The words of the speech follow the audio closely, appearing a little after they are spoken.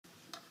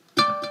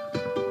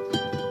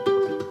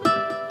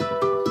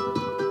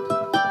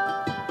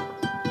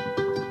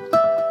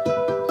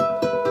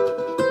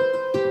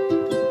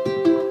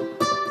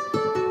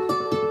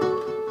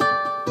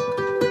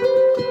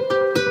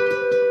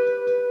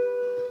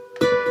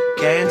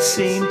Can't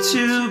seem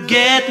to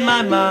get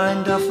my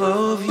mind off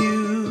of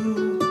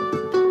you.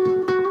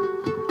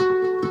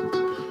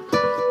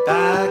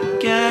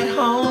 Back at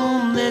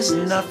home there's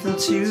nothing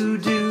to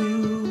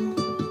do.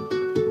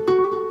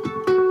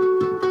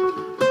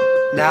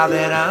 Now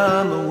that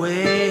I'm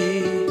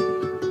away,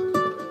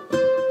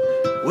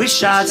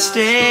 wish I'd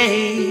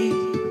stay.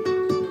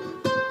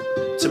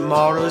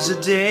 Tomorrow's a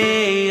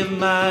day of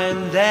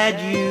mine that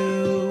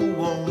you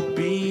won't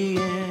be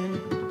in.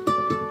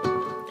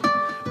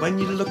 When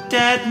you looked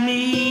at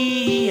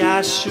me,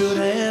 I should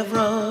have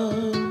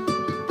run,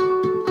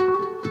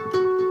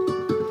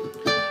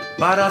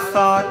 but I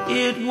thought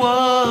it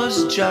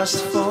was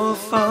just for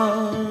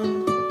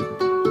fun.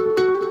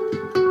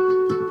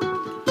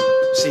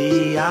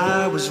 See,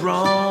 I was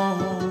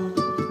wrong,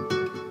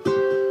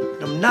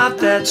 I'm not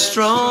that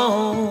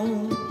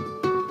strong.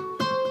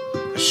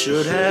 I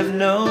should have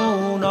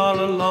known all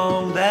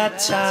along that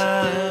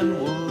time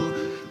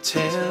would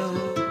tell.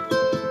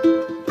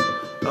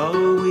 A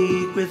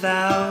week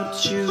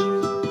without you,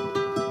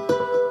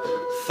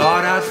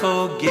 thought I'd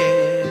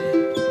forget.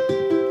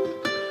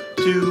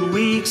 2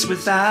 weeks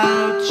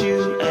without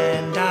you,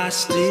 and I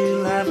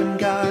still haven't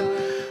got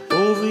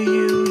over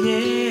you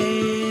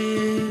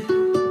yet.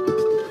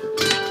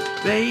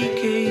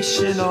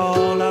 Vacation,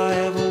 all I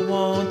ever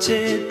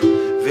wanted.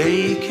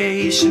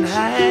 Vacation,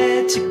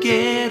 had to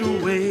get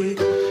away.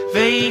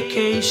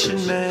 Vacation,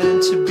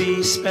 meant to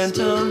be spent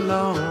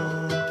alone.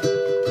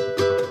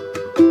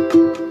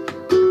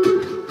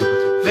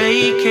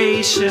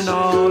 Vacation,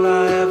 all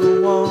I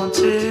ever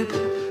wanted.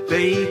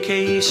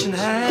 Vacation,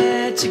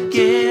 had to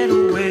get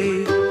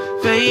away.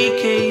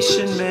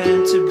 Vacation,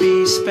 meant to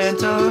be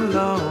spent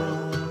alone.